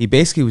he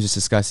basically was just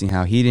discussing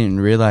how he didn't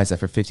realize that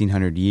for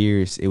 1,500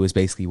 years it was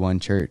basically one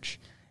church.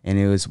 And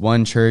it was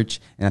one church,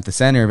 and at the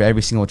center of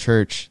every single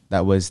church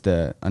that was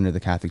under the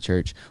Catholic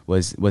Church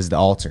was the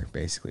altar,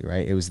 basically,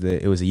 right? It was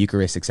a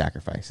Eucharistic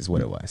sacrifice, is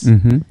what it was.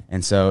 Mm-hmm.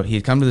 And so he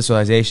had come to this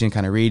realization,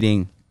 kind of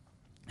reading,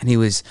 and he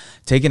was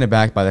taken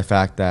aback by the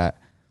fact that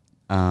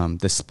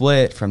the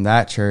split from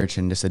that church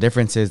and just the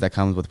differences that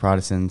comes with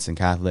Protestants and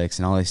Catholics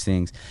and all these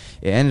things,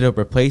 it ended up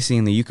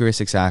replacing the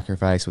Eucharistic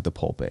sacrifice with the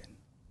pulpit,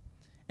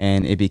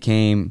 and it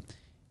became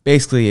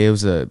basically, it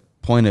was a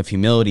point of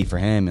humility for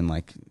him, and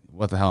like,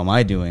 what the hell am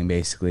I doing,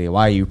 basically?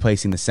 Why are you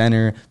replacing the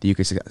center, the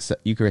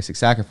Eucharistic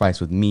sacrifice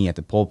with me at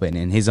the pulpit? And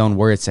in his own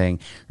words saying,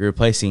 you're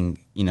replacing,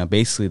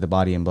 basically the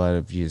body and blood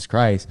of Jesus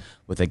Christ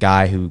with a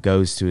guy who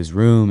goes to his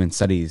room and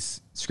studies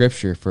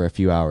scripture for a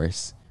few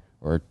hours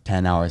or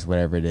 10 hours,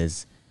 whatever it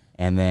is.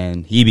 And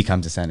then he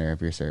becomes the center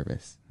of your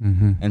service.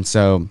 Mm-hmm. And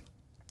so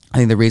I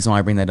think the reason why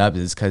I bring that up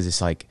is because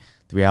it's like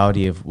the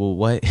reality of,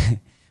 well,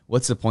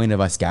 what's the point of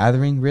us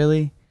gathering,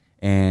 really?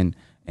 And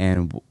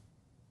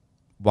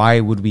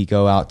why would we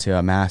go out to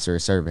a mass or a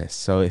service?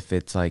 So if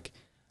it's like,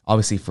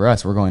 obviously for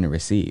us, we're going to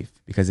receive,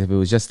 because if it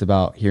was just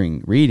about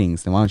hearing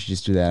readings, then why don't you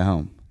just do that at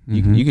home?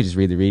 Mm-hmm. You could just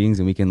read the readings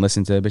and we can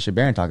listen to Bishop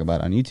Barron talk about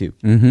it on YouTube.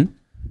 Mm-hmm.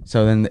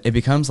 So then it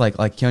becomes like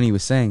Keone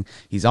was saying,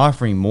 he's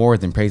offering more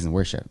than praise and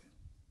worship.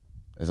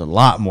 There's a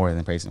lot more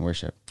than praise and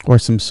worship. Or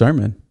some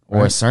sermon.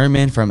 Or a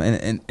sermon from,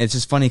 and it's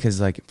just funny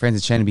because like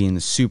Francis Chan, being the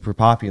super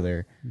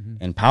popular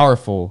and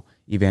powerful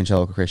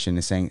evangelical Christian,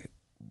 is saying,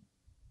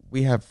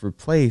 we have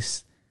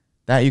replaced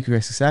that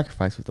Eucharistic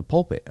sacrifice with the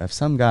pulpit of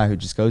some guy who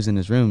just goes in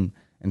his room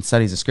and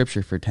studies the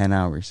scripture for 10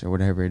 hours or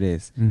whatever it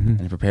is,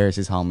 and prepares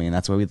his homily, and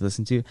that's what we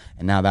listen to.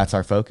 And now that's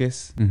our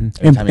focus.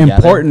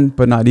 Important,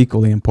 but not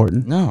equally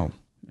important. No.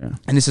 Yeah.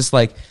 And it's just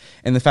like,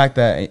 and the fact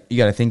that you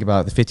got to think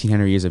about the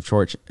 1500 years of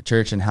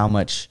church and how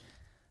much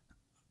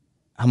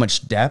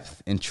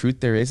depth and truth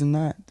there is in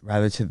that,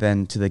 rather to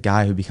the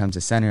guy who becomes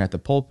a center at the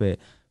pulpit,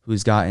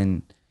 who's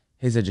gotten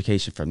his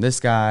education from this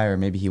guy, or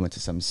maybe he went to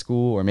some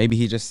school, or maybe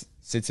he just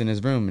sits in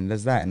his room and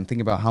does that. And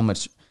think about how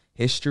much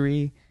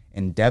history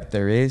and depth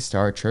there is to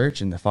our church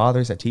and the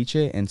fathers that teach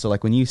it. And so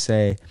like when you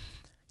say,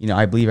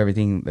 I believe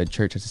everything the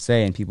church has to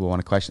say, and people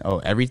want to question,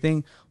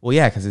 everything? Well,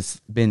 yeah, because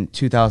it's been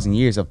 2,000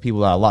 years of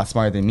people that are a lot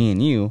smarter than me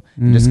and you.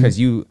 And just because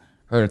you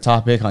heard a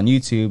topic on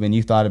YouTube and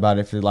you thought about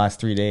it for the last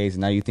 3 days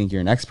and now you think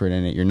you're an expert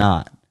in it, you're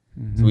not.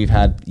 So we've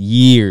had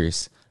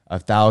years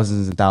of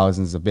thousands and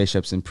thousands of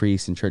bishops and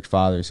priests and church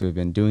fathers who have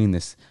been doing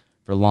this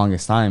for the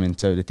longest time. And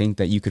so to think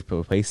that you could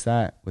replace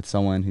that with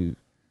someone who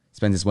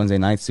spends his Wednesday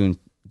nights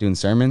doing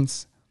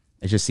sermons,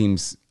 it just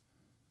seems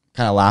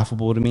kind of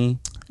laughable to me.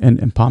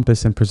 And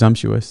pompous and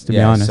presumptuous, to be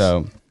honest.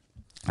 So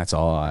that's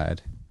all I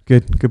had.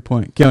 Good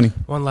point. Keone.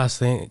 One last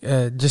thing,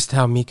 just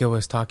how Mika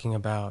was talking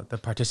about the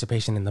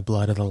participation in the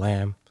blood of the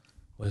Lamb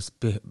was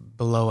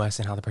below us,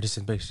 and how the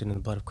participation in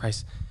the blood of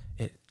Christ,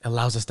 it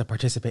allows us to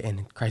participate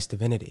in Christ's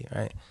divinity,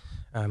 right?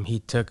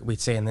 We'd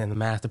say in the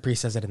Mass, the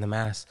priest says it in the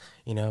Mass,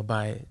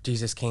 by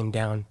Jesus came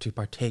down to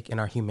partake in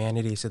our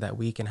humanity so that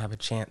we can have a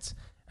chance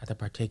at the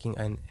partaking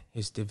in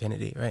his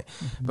divinity, right?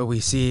 Mm-hmm. But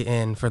we see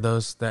for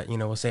those that,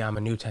 will say, I'm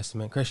a New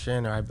Testament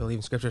Christian, or I believe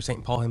in Scripture,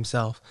 St. Paul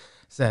himself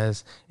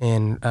says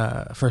in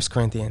 1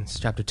 Corinthians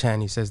chapter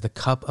 10, he says, the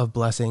cup of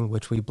blessing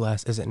which we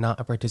bless, is it not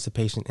a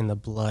participation in the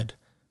blood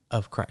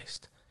of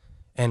Christ?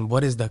 And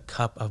what is the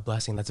cup of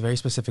blessing? That's very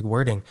specific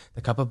wording.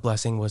 The cup of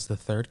blessing was the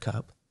third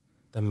cup,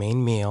 the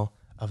main meal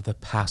of the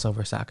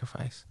Passover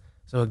sacrifice.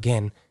 So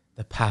again,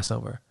 the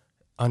Passover,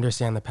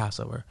 understand the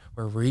Passover.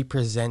 We're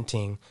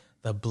representing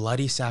the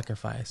bloody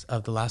sacrifice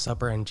of the Last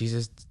Supper and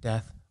Jesus'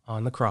 death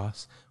on the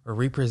cross. We're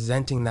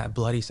representing that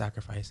bloody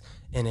sacrifice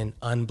in an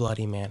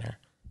unbloody manner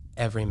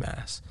every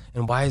Mass.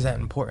 And why is that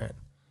important?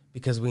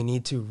 Because we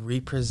need to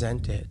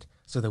represent it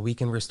so that we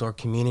can restore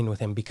communion with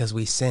him, because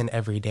we sin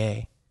every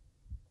day.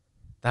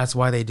 That's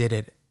why they did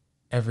it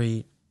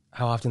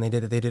how often they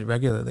did it? They did it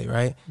regularly,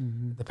 right?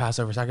 Mm-hmm. The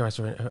Passover sacrifice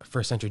for a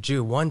first century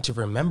Jew, one, to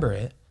remember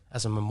it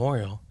as a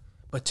memorial,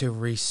 but to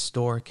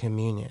restore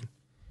communion.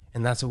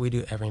 And that's what we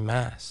do every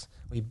Mass.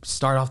 We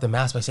start off the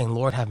Mass by saying,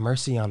 Lord, have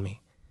mercy on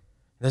me.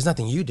 There's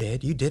nothing you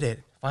did. You did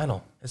it.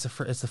 Final. It's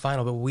the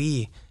final, but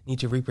we need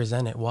to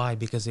represent it. Why?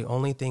 Because the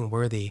only thing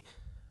worthy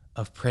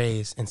of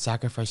praise and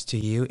sacrifice to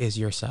you is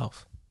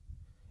yourself.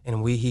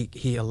 And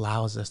he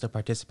allows us to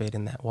participate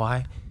in that.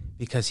 Why?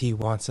 Because he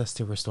wants us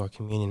to restore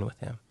communion with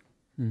him.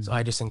 Mm-hmm. So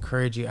I just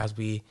encourage you, as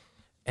we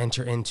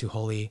enter into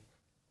Holy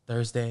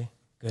Thursday,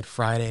 Good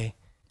Friday,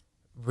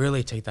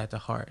 really take that to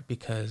heart,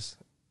 because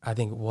I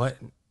think what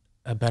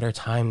a better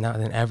time now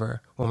than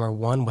ever when we're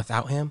one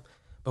without him,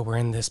 but we're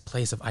in this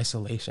place of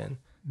isolation,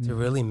 to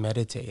really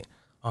meditate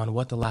on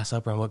what the Last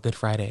Supper and what Good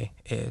Friday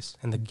is,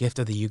 and the gift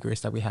of the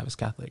Eucharist that we have as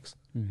Catholics.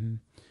 Mm-hmm.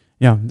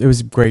 Yeah, it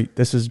was great.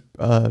 This has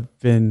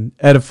been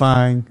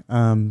edifying.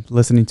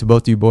 Listening to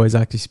both of you boys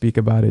actually speak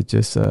about it,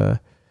 just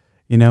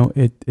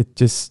it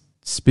just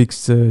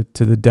speaks to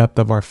the depth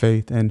of our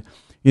faith. And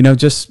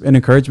just an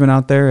encouragement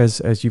out there,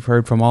 as you've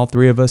heard from all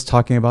three of us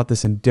talking about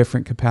this in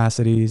different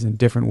capacities and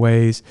different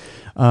ways.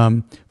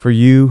 For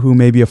you who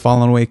may be a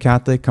fallen away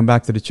Catholic, come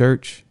back to the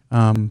church.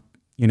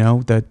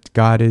 That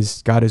God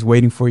is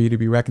waiting for you to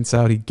be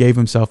reconciled. He gave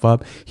himself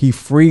up. He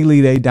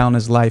freely laid down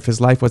his life.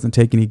 His life wasn't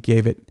taken. He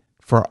gave it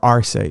for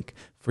our sake,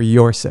 for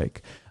your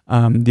sake.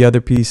 The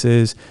other piece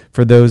is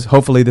for those,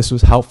 hopefully this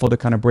was helpful to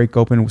kind of break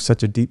open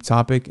such a deep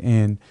topic.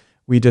 And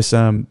we just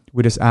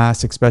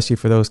ask, especially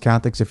for those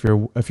Catholics, if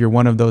you're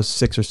one of those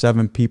 6 or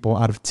 7 people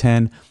out of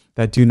 10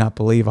 that do not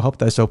believe. I hope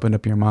that's opened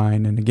up your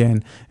mind. And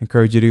again,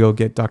 encourage you to go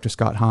get Dr.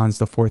 Scott Hahn's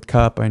The Fourth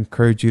Cup. I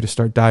encourage you to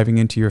start diving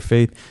into your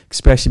faith,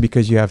 especially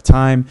because you have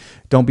time.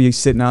 Don't be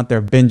sitting out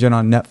there binging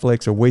on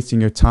Netflix or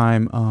wasting your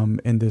time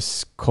in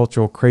this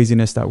cultural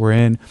craziness that we're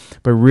in,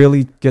 but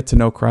really get to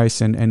know Christ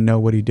and know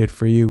what he did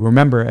for you.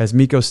 Remember, as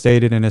Miko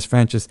stated and as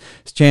Francis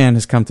Chan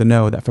has come to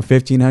know, that for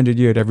 1500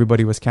 years,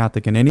 everybody was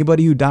Catholic. And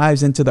anybody who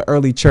dives into the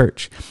early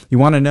church, you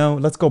want to know,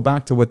 let's go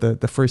back to what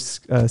the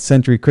first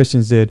century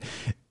Christians did.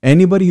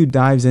 Anybody who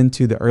dives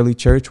into the early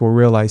church will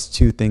realize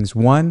two things.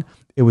 One,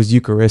 it was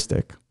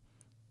Eucharistic.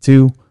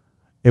 Two,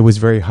 it was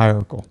very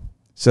hierarchical.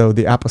 So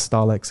the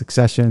apostolic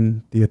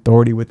succession, the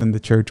authority within the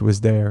church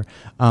was there.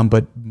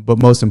 But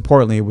most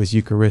importantly, it was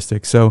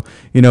Eucharistic. So,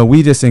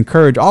 we just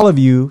encourage all of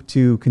you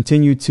to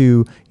continue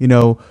to,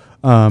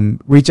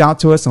 reach out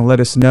to us and let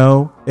us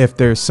know if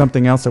there's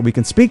something else that we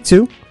can speak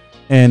to.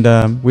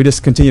 And we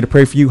just continue to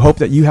pray for you. Hope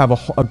that you have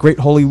a great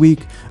Holy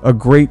Week, a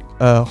great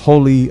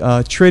Holy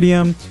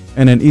Triduum,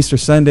 and an Easter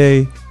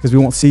Sunday, because we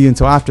won't see you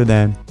until after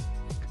then.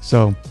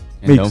 So,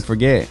 and don't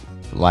forget,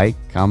 like,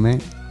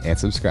 comment, and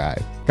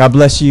subscribe. God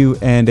bless you,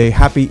 and a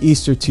happy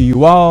Easter to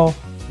you all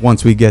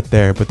once we get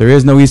there. But there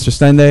is no Easter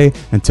Sunday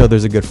until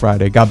there's a Good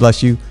Friday. God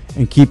bless you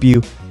and keep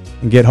you,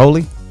 and get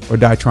holy or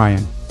die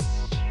trying.